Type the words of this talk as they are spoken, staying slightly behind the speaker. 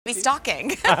Be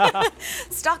stalking.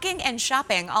 Stalking and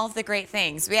shopping, all of the great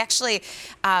things. We actually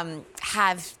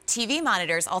have TV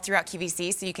monitors all throughout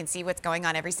QVC, so you can see what's going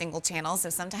on every single channel. So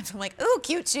sometimes I'm like, ooh,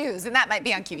 cute shoes, and that might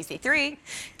be on QVC 3,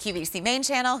 QVC main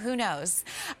channel, who knows.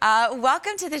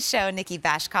 Welcome to the show, Nikki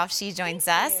Bashkoff. She joins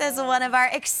us as one of our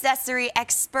accessory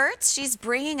experts. She's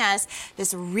bringing us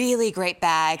this really great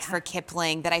bag for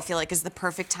Kipling that I feel like is the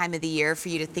perfect time of the year for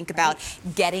you to think about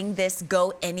getting this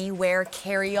go anywhere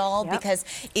carry-all because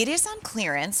it is on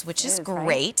clearance, which is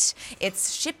great.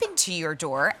 It's shipping to your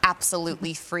door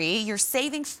absolutely free. You're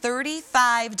saving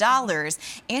 $35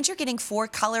 and you're getting 4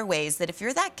 colorways that if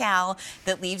you're that gal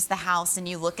that leaves the house and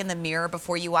you look in the mirror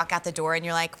before you walk out the door and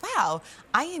you're like, wow,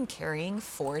 I am carrying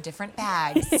 4 different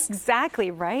bags. Exactly,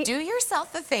 right? Do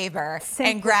yourself a favor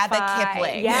and grab a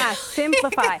Kipling. Yeah,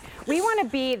 simplify. We want to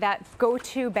be that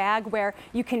go-to bag where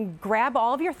you can grab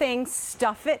all of your things,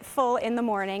 stuff it full in the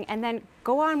morning, and then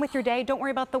go on with your day. Don't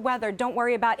worry about the weather. Don't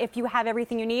worry about if you have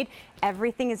everything you need.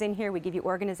 Everything is in here. We give you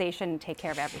organization and take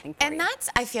care of everything for you. And that's,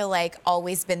 I feel like,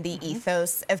 always been the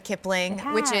ethos of Kipling,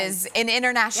 which is an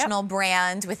international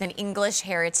brand with an English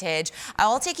heritage.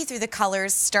 I'll take you through the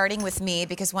colors, starting with me,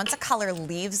 because once a color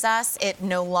leaves us, it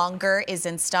no longer is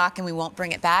in stock and we won't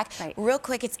bring it back. Real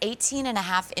quick, it's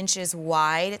 18.5 inches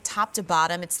wide. Top to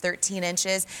bottom, it's 13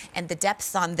 inches. And the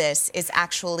depth on this is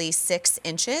actually 6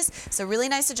 inches. So really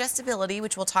nice adjustability,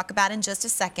 which we'll talk about in just a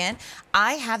second.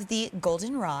 I have the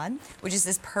goldenrod, which is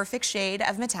this perfect shade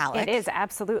of metallic. It is,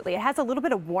 absolutely. It has a little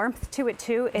bit of warmth to it,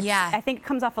 too. I think it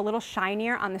comes off a little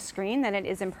shinier on the screen than it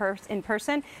is in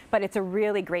person, but it's a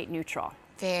really great neutral.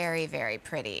 Very, very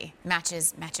pretty.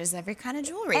 Matches every kind of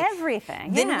jewelry.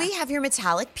 Everything, Then we have your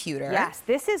metallic pewter. Yes,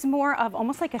 this is more of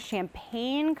almost like a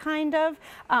champagne kind of,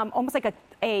 almost like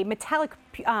a metallic,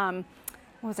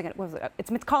 what was it?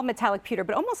 It's called metallic pewter,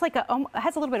 but almost like it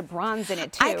has a little bit of bronze in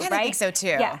it too, I kind of think so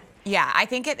too. Yeah, I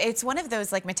think it's one of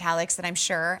those like metallics that I'm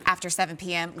sure after 7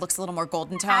 p.m. looks a little more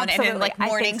golden tone, absolutely. and then like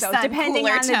morning sun, depending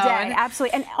cooler on the tone. day.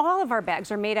 Absolutely, and all of our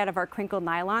bags are made out of our crinkled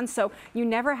nylon, so you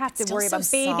never have to worry about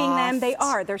babying them.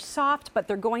 They're soft, but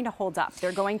they're going to hold up.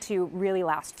 They're going to really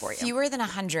last for you. Fewer than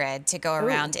 100 to go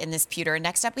around in this pewter.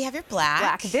 Next up, we have your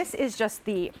black. This is just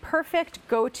the perfect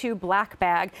go-to black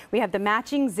bag. We have the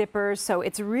matching zippers, so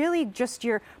it's really just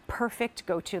your perfect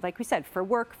go-to, like we said, for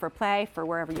work, for play, for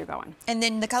wherever you're going. And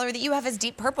then the color that you have is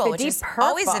deep purple, which is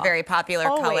always a very popular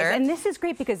color. And this is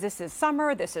great because this is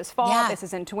summer, this is fall, this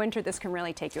is into winter. This can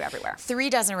really take you everywhere. 3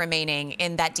 dozen remaining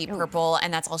in that deep purple,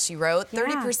 and that's all she wrote.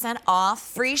 30% off,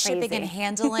 free shipping and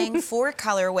handling, 4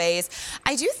 colorways.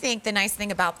 I do think the nice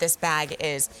thing about this bag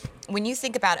is when you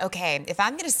think about, okay, if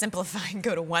I'm going to simplify and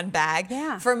go to 1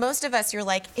 bag, for most of us, you're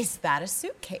like, is that a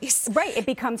suitcase? Right, it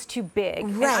becomes too big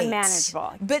and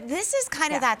unmanageable. But this is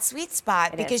kind of that sweet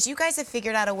spot because you guys have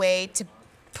figured out a way to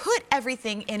put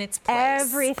everything in its place.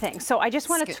 Everything. So I just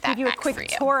want to give you a quick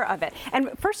tour of it.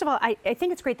 And first of all, I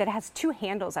think it's great that it has 2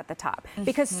 handles at the top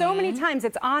because so many times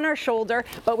it's on our shoulder,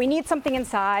 but we need something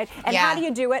inside. And how do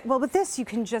you do it? Well, with this, you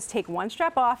can just take 1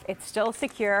 strap off. It's still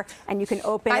secure, and you can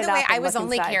open it up. By the way, I was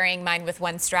only carrying mine with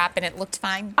 1 strap, and it looked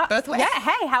fine both ways. Yeah,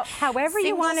 hey, however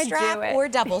you want to do it. Or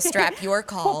double strap, your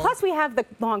call. Well, plus we have the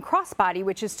long crossbody,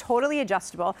 which is totally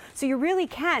adjustable. So you really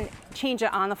can change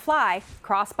it on the fly.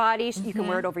 Crossbody, you can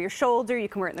wear it over your shoulder, you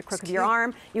can wear it in the crook of your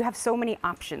arm. You have so many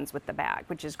options with the bag,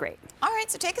 which is great. All right,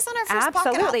 so take us on our first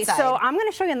pocket outside. So I'm going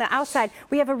to show you on the outside.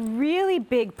 We have a really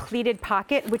big pleated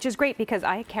pocket, which is great because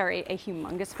I carry a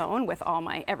humongous phone with all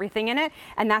my everything in it,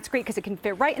 and that's great because it can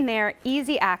fit right in there,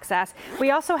 easy access. We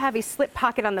also have a slip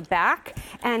pocket on the back,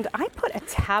 and I put a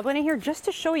tablet in here just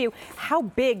to show you how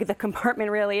big the compartment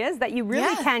really is, that you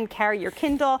really can carry your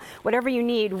Kindle, whatever you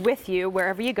need with you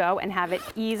wherever you go and have it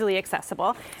easily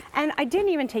accessible. And I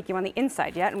didn't even take you on the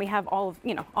inside yet, and we have all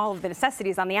of the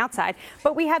necessities on the outside,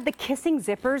 but we have the kissing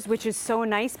zippers, which is so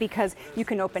nice because you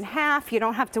can open half. You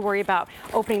don't have to worry about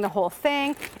opening the whole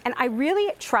thing. And I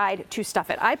really tried to stuff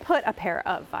it. I put a pair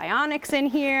of Vionics in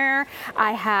here.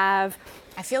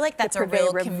 I feel like that's a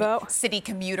real city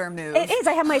commuter move. It is.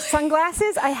 I have my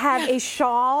sunglasses, I have a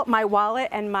shawl, my wallet,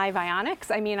 and my Vionics.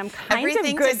 I mean, I'm kind of good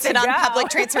to go. Everything to sit on public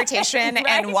transportation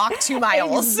and walk 2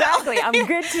 miles. Exactly. I'm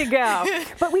good to go.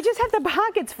 But we just have the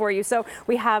pockets for you. So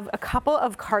we have a couple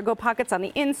of cargo pockets on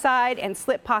the inside and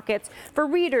slip pockets for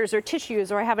readers or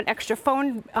tissues, or I have an extra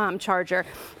phone charger,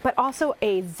 but also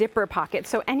a zipper pocket.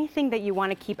 So anything that you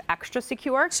want to keep extra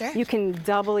secure, you can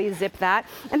doubly zip that.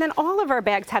 And then all of our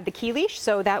bags have the key leash.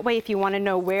 So that way, if you want to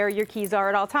know where your keys are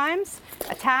at all times,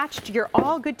 attached, you're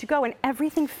all good to go, and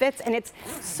everything fits, and it's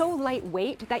so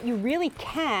lightweight that you really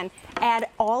can add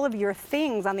all of your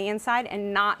things on the inside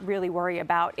and not really worry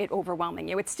about it overwhelming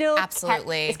you. It's still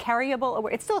absolutely it's carryable.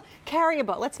 It's still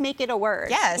carryable. Let's make it a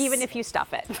word. Yes. Even if you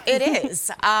stuff it. It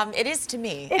is. It is to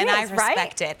me, and I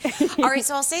respect it. All right,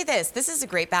 so I'll say this. This is a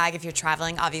great bag if you're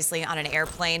traveling, obviously, on an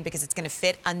airplane, because it's going to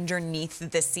fit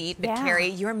underneath the seat, but carry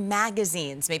your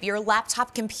magazines, maybe your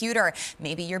laptop computer,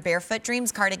 maybe your Barefoot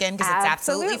Dreams cardigan, because it's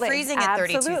absolutely freezing at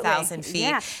 32,000 feet.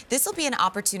 Yeah. This will be an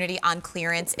opportunity on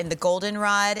clearance in the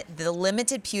goldenrod, the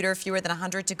limited pewter, fewer than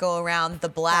 100 to go around, the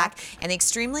black, and the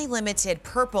extremely limited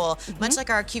purple, much like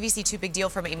our QVC 2 Big Deal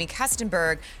from Amy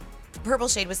Kustenberg. The purple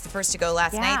shade was the first to go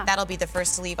last night. That'll be the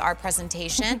first to leave our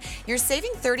presentation. You're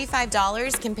saving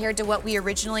 $35 compared to what we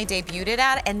originally debuted it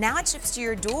at, and now it ships to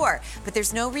your door. But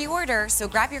there's no reorder, so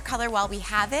grab your color while we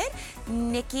have it.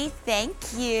 Nikki, thank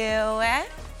you.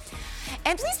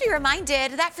 And please be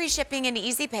reminded that free shipping and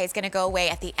easy pay is going to go away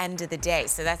at the end of the day.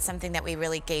 So that's something that we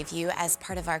really gave you as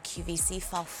part of our QVC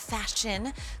fall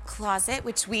fashion closet,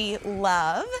 which we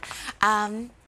love.